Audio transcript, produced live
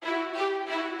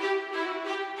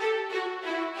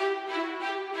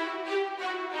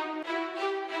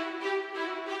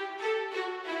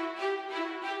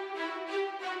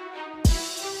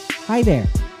Hi there,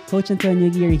 Coach Antonio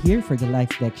Aguirre here for the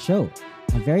Life Deck Show.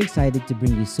 I'm very excited to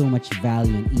bring you so much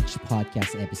value in each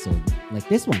podcast episode, like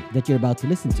this one that you're about to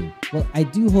listen to. Well, I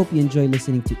do hope you enjoy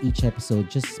listening to each episode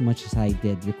just as much as I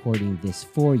did recording this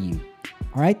for you.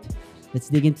 All right, let's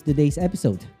dig into today's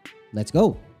episode. Let's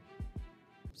go.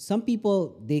 Some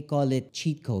people, they call it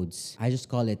cheat codes. I just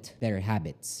call it better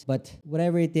habits. But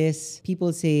whatever it is,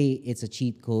 people say it's a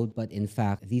cheat code, but in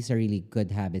fact, these are really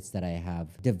good habits that I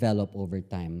have developed over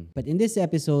time. But in this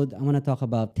episode, I want to talk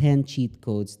about 10 cheat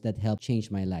codes that help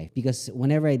change my life. Because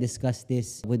whenever I discuss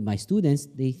this with my students,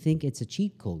 they think it's a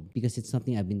cheat code because it's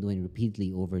something I've been doing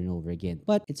repeatedly over and over again.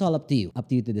 But it's all up to you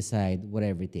to decide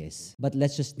whatever it is. But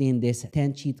let's just name this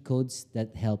 10 cheat codes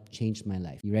that help change my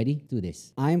life. You ready? Do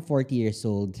this. I'm 40 years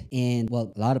old. And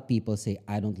well, a lot of people say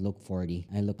I don't look 40.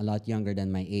 I look a lot younger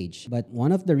than my age. But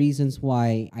one of the reasons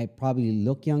why I probably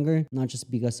look younger, not just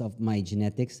because of my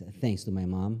genetics, thanks to my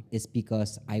mom, is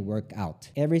because I work out.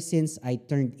 Ever since I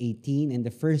turned 18 and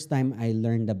the first time I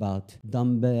learned about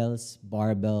dumbbells,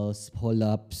 barbells,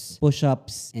 pull-ups,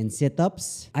 push-ups, and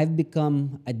sit-ups, I've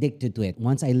become addicted to it.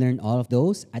 Once I learned all of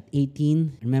those at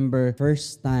 18, remember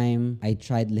first time I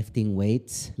tried lifting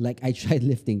weights, I tried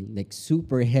lifting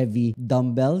super heavy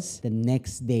dumbbells. The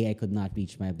next day, I could not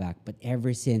reach my back. But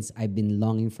ever since, I've been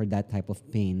longing for that type of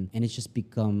pain. And it's just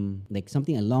become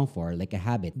something I long for, like a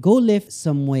habit. Go lift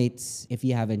some weights if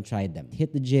you haven't tried them.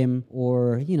 Hit the gym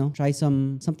or, try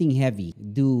something heavy.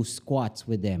 Do squats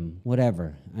with them,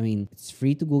 whatever. I mean, it's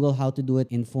free to Google how to do it.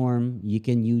 Inform. You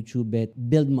can YouTube it.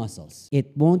 Build muscles.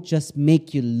 It won't just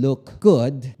make you look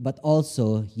good, but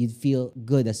also you'd feel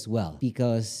good as well.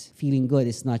 Because feeling good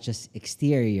is not just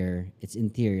exterior, it's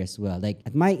interior as well.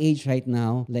 At my age right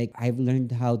now, I've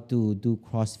learned how to do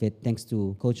CrossFit thanks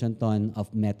to Coach Anton of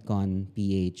Metcon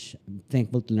PH. I'm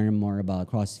thankful to learn more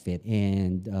about CrossFit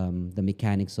and the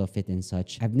mechanics of it and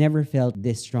such. I've never felt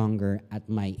this stronger at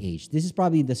my age. This is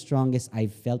probably the strongest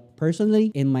I've felt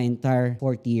personally in my entire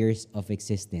 40 years of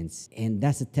existence. And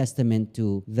that's a testament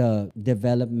to the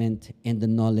development and the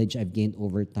knowledge I've gained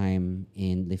over time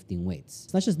in lifting weights.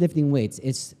 It's not just lifting weights,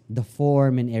 it's the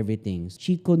form and everything.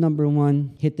 Cheat code number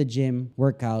 1, hit the gym,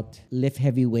 workout, lift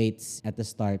heavy weights at the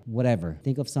start, whatever.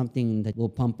 Think of something that will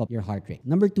pump up your heart rate.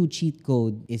 Number 2 cheat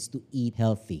code is to eat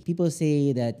healthy. People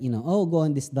say that, go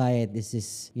on this diet. This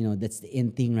is, that's the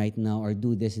in thing right now, or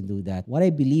do this and do that. What I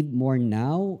believe more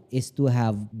now is to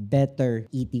have better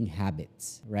eating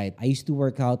habits, right? I used to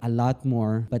work out a lot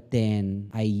more, but then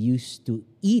I used to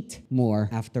eat more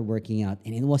after working out,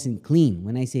 and it wasn't clean.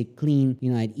 When I say clean,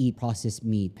 I'd eat processed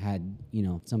meat, had,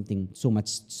 something so much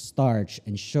starch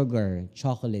and sugar,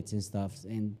 chocolates and stuff,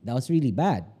 and that was really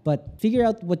bad. But figure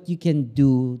out what you can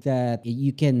do that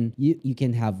you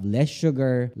can have less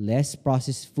sugar, less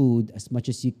processed food as much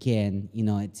as you can.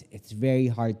 It's very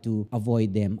hard to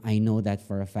avoid them. I know that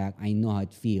for a fact. I know how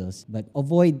it feels. But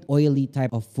avoid oily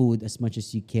type of food as much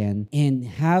as you can and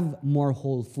have more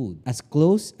whole food, as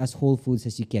close as whole foods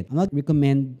as you can. I'm not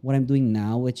recommend what I'm doing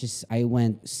now, which is I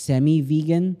went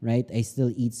semi-vegan, right? I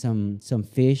still eat some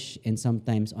fish, and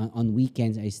sometimes on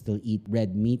weekends I still eat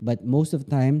red meat. But most of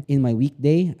the time in my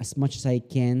weekday, as much as I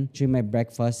can, during my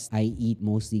breakfast, I eat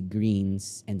mostly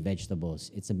greens and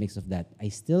vegetables. It's a mix of that. I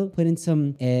still put in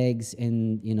some eggs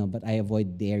and, but I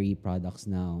avoid dairy products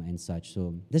now and such.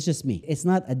 So that's just me. It's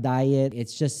not a diet.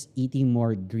 It's just eating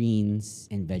more greens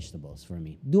and vegetables for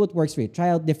me. Do what works for you. Try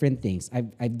out different things.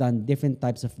 I've done different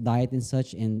types of diet and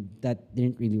such, and that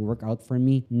didn't really work out for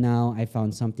me. Now I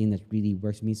found something that really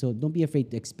works for me. So don't be afraid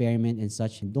to experiment and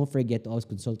such. And don't forget to always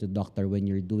consult a doctor when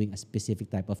you're doing a specific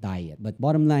type of diet. But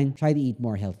bottom line, try to eat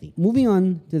more healthy. Moving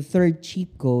on to the third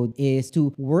cheat code is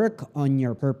to work on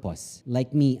your purpose.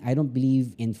 Like me, I don't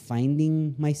believe in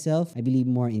finding myself. I believe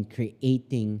more in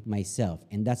creating myself.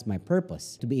 And that's my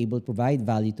purpose, to be able to provide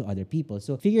value to other people.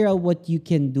 So figure out what you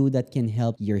can do that can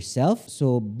help yourself.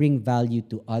 So bring value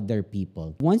to other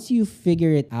people. Once you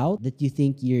figure it out that you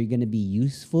think you're going to be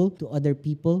useful to other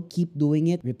people, keep doing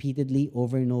it repeatedly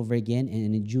over and over again.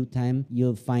 And in due time,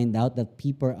 you'll find out that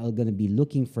people are going to be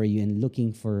looking for you and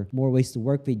looking for more ways to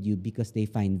work with you because they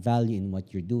find value in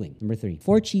what you're doing. Number 3,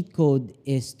 4 cheat code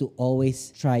is to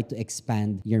always try to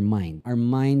expand your mind. Our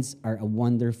minds are a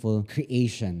wonderful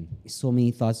creation. So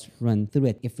many thoughts run through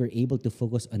it. If we're able to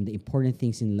focus on the important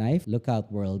things in life, look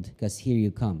out, world, because here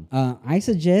you come. I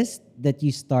suggest that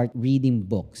you start reading reading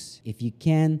books. If you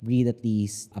can, read at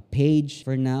least a page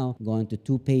for now, go on to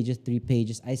 2 pages, 3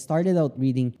 pages. I started out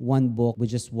reading one book with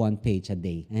just 1 page a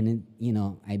day. And then,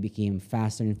 I became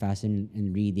faster and faster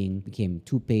in reading, became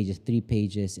 2 pages, 3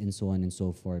 pages, and so on and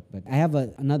so forth. But I have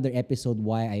another episode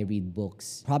why I read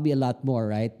books. Probably a lot more,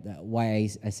 right? Why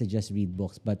I suggest read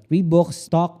books. But read books,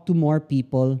 talk to more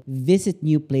people, visit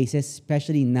new places,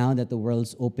 especially now that the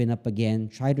world's open up again.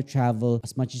 Try to travel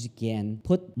as much as you can.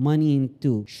 Put money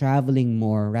into traveling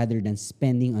more rather than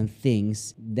spending on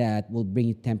things that will bring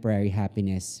you temporary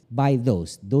happiness. Buy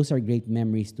those. Those are great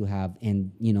memories to have,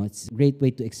 and it's a great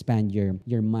way to expand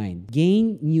your mind.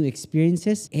 Gain new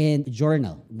experiences and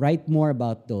journal. Write more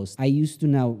about those. I used to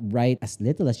now write as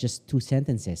little as just 2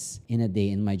 sentences in a day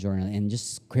in my journal and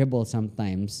just scribble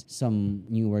sometimes some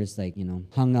new words like,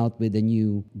 hung out with a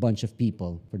new bunch of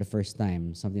people for the first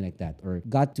time, something like that, or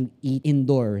got to eat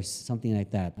indoors, something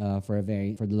like that, for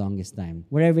the longest time.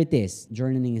 Whatever it is,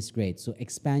 journaling is great. So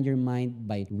expand your mind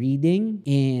by reading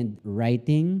and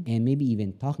writing and maybe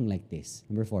even talking like this.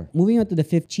 Number 4. Moving on to the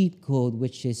 5th cheat code,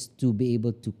 which is to be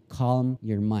able to calm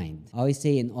your mind. I always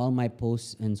say in all my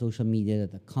posts on social media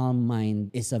that a calm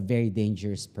mind is a very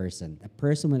dangerous person. A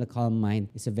person with a calm mind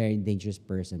is a very dangerous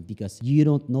person because you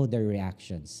don't know their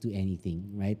reactions to anything,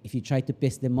 right? If you try to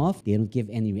piss them off, they don't give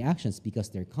any reactions because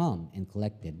they're calm and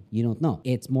collected. You don't know.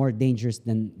 It's more dangerous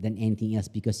than anything else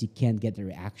because you can't get a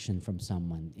reaction from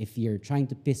someone. If you're trying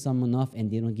to piss someone off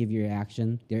and they don't give you a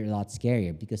reaction, they're a lot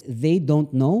scarier because they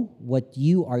don't know what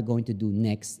you are going to do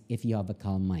next if you have a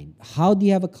calm mind. How do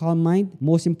you have a calm mind?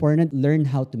 Most important, learn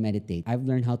how to meditate. I've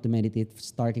learned how to meditate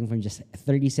starting from just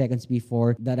 30 seconds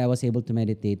before that I was able to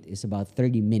meditate is about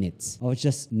 30 minutes of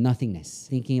just nothingness,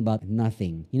 thinking about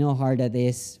nothing. You know how hard that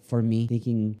is for me,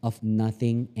 thinking of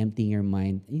nothing, emptying your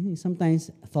mind.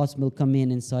 Sometimes thoughts will come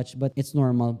in and such, but it's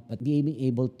normal. But being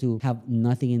able to have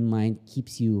nothing in mind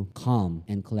keeps you calm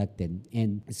and collected.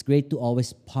 And it's great to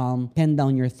always pen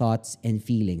down your thoughts and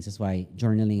feelings. That's why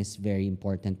journaling is very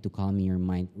important to calming your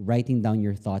mind. Writing down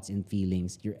your thoughts and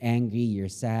feelings. You're angry, you're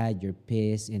sad, you're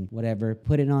pissed, and whatever.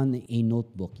 Put it on a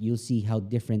notebook. You'll see how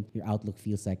different your outlook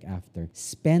feels like after.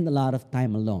 Spend a lot of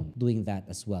time alone doing that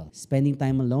as well. Spending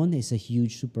time alone is a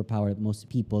huge superpower that most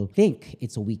people think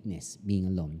it's a weakness, being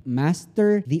alone.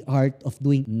 Master the art of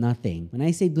doing nothing. When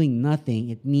I say doing nothing,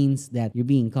 it means that you're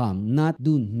being calm, not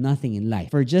do nothing in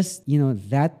life. For just,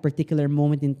 that particular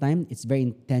moment in time, it's very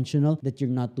intentional that you're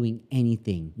not doing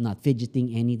anything, not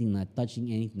fidgeting anything, not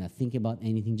touching anything, not thinking about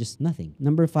anything, just nothing.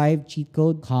 Number 5, cheat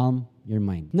code, calm your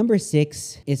mind. Number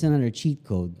 6 is another cheat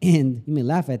code. And you may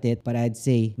laugh at it, but I'd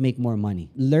say make more money.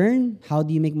 Learn how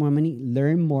do you make more money?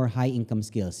 Learn more high income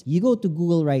skills. You go to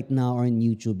Google right now or on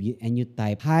YouTube and you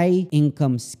type high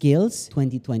income skills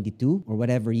 2022 or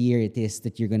whatever year it is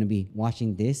that you're going to be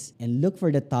watching this, and look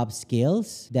for the top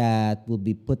skills that will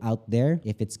be put out there.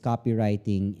 If it's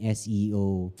copywriting,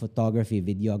 SEO, photography,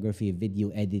 videography, video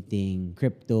editing,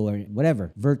 crypto, or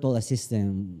whatever, virtual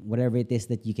assistant, whatever it is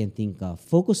that you can think of.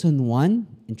 Focus on one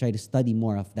and try to study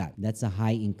more of that. That's a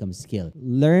high income skill.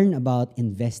 Learn about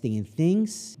investing in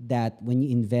things that when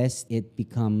you invest, it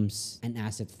becomes an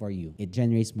asset for you. It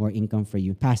generates more income for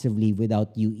you passively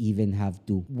without you even have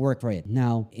to work for it.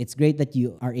 Now, it's great that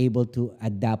you are able to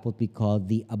adapt what we call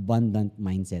the abundant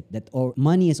mindset, that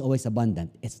money is always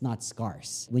abundant. It's not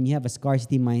scarce. When you have a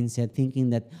scarcity mindset, thinking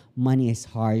that money is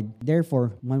hard,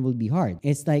 therefore money will be hard.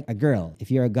 It's like a girl.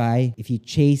 If you're a guy, if you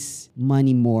chase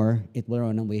money more, it will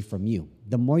run away from you.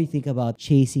 The more you think about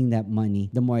chasing that money,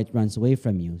 the more it runs away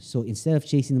from you. So instead of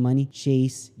chasing the money,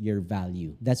 chase your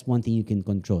value. That's one thing you can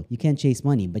control. You can't chase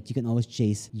money, but you can always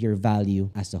chase your value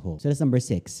as a whole. So that's number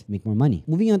 6, make more money.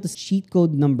 Moving on to cheat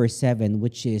code number 7,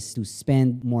 which is to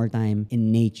spend more time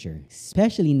in nature.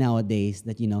 Especially nowadays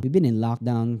that, we've been in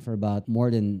lockdown for about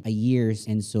more than a year.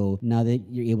 And so now that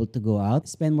you're able to go out,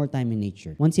 spend more time in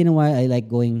nature. Once in a while, I like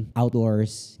going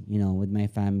outdoors, with my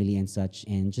family and such,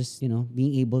 and just,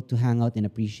 being able to hang out and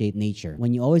appreciate nature.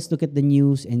 When you always look at the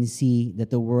news and see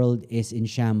that the world is in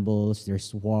shambles,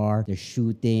 there's war, there's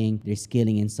shooting, there's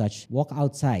killing and such, walk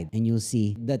outside and you'll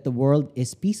see that the world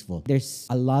is peaceful. There's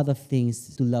a lot of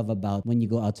things to love about when you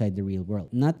go outside the real world.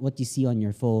 Not what you see on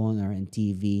your phone or on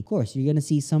TV. Of course, you're gonna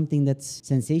see something that's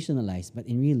sensationalized, but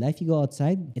in real life, you go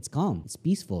outside, it's calm, it's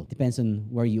peaceful. Depends on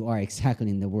where you are exactly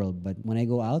in the world, but when I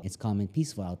go out, it's calm and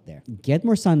peaceful out there. Get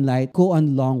more sunlight, go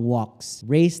on long walks.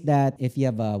 Raise that, if you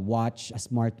have a watch, a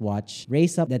smartwatch,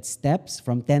 raise up that steps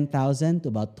from 10,000 to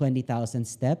about 20,000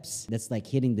 steps. That's like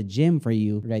hitting the gym for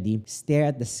you already. Stare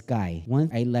at the sky. One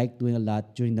I like doing a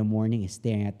lot during the morning is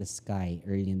staring at the sky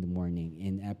early in the morning.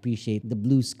 And appreciate the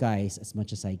blue skies as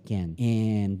much as I can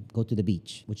and go to the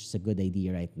beach, which is a good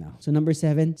idea right now. So number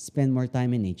 7, spend more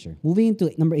time in nature. Moving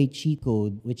into number 8 cheat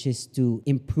code, which is to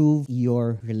improve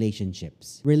your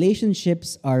relationships.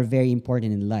 Relationships are very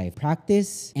important in life.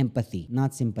 Practice empathy,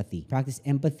 not sympathy. Practice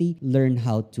empathy. Learn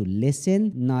how to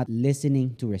listen, not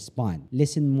listening to respond.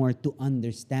 Listen more to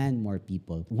understand more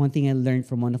people. One thing I learned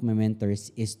from one of my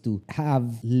mentors is to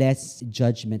have less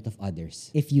judgment of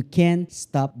others. If you can,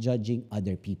 stop judging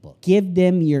other people. Give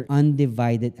them your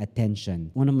undivided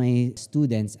attention. One of my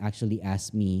students actually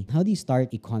asked me, how do you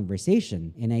start a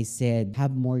conversation? And I said,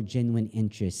 have more genuine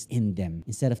interest in them.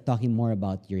 Instead of talking more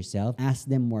about yourself, ask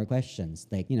them more questions.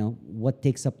 Like, what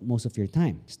takes up most of your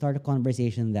time? Start a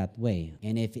conversation that way.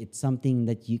 And if it's something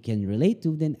that you can relate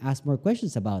to, then ask more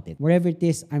questions about it. Wherever it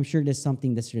is, I'm sure there's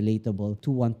something that's relatable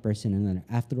to one person or another.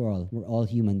 After all, we're all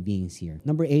human beings here.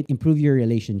 Number 8, improve your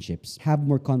relationships. Have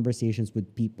more conversations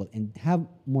with people and have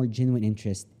more genuine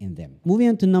interest in them. Moving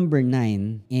on to number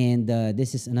 9, and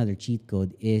this is another cheat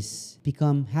code, is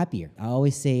become happier. I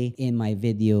always say in my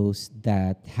videos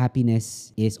that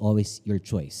happiness is always your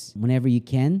choice. Whenever you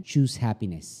can, choose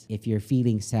happiness. If you're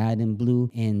feeling sad and blue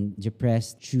and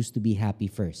depressed, choose to be happy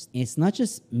first. It's not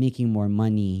just making more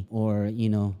money or,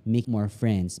 make more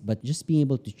friends, but just being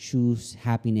able to choose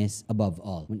happiness above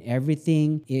all. When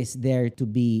everything is there to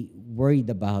be worried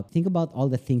about, think about all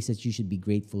the things that you should be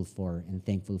grateful for and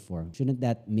thankful for. Shouldn't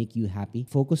that make you happy?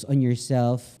 Focus on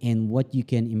yourself and what you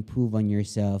can improve on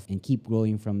yourself and keep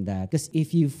growing from that. Because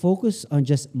if you focus on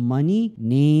just money,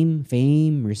 name,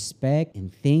 fame, respect,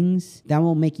 and things, that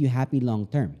won't make you happy long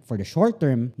term. For the short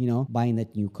term, buying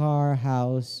that new car,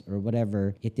 house, or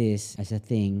whatever it is as a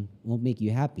thing won't make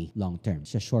you happy long term.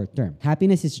 It's just short term.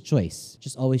 Happiness is a choice.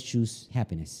 Just always choose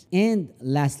happiness. And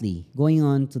lastly, going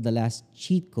on to the last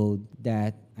cheat code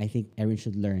that I think everyone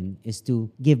should learn is to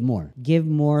give more. Give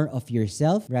more of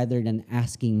yourself rather than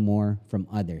asking more from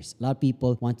others. A lot of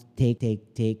people want to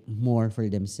take more for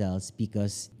themselves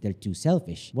because they're too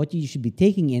selfish. What you should be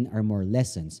taking in are more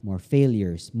lessons, more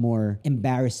failures, more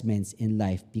embarrassments in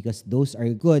life, because those are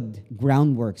good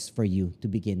groundworks for you to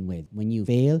begin with. When you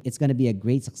fail, it's going to be a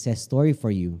great success story for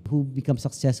you. Who becomes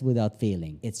successful without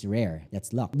failing? It's rare.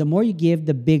 That's luck. The more you give,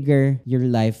 the bigger your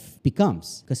life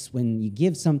becomes. Because when you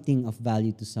give something of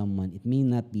value to someone, it may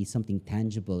not be something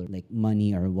tangible like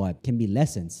money or what. It can be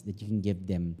lessons that you can give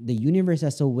them. The universe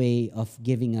has a way of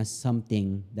giving us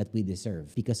something that we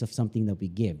deserve because of something that we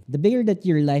give. The bigger that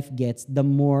your life gets, the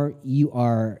more you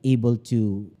are able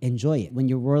to enjoy it. When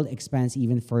your world expands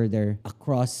even further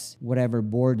across whatever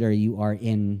border you are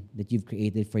in that you've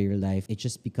created for your life, it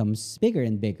just becomes bigger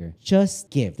and bigger. Just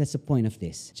give. That's the point of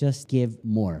this. Just give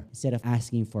more. Instead of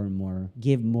asking for more,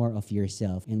 give more of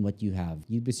yourself and what you have.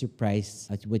 You'd be surprised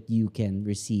at what you can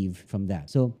receive from that.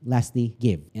 So lastly,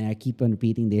 give. And I keep on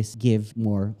repeating this, give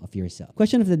more of yourself.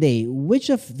 Question of the day, which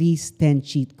of these 10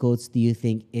 cheat codes do you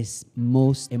think is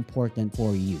most important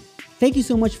for you? Thank you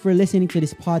so much for listening to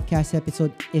this podcast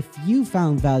episode. If you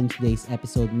found value in today's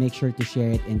episode, make sure to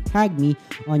share it and tag me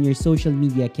on your social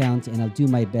media accounts, and I'll do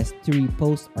my best to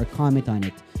repost or comment on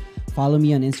it. Follow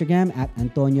me on Instagram at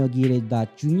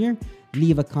antonioaguirre.jr.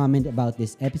 Leave a comment about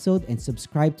this episode and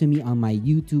subscribe to me on my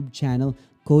YouTube channel,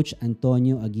 Coach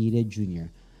Antonio Aguirre Jr.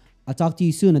 I'll talk to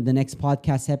you soon on the next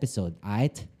podcast episode. All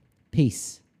right?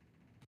 Peace.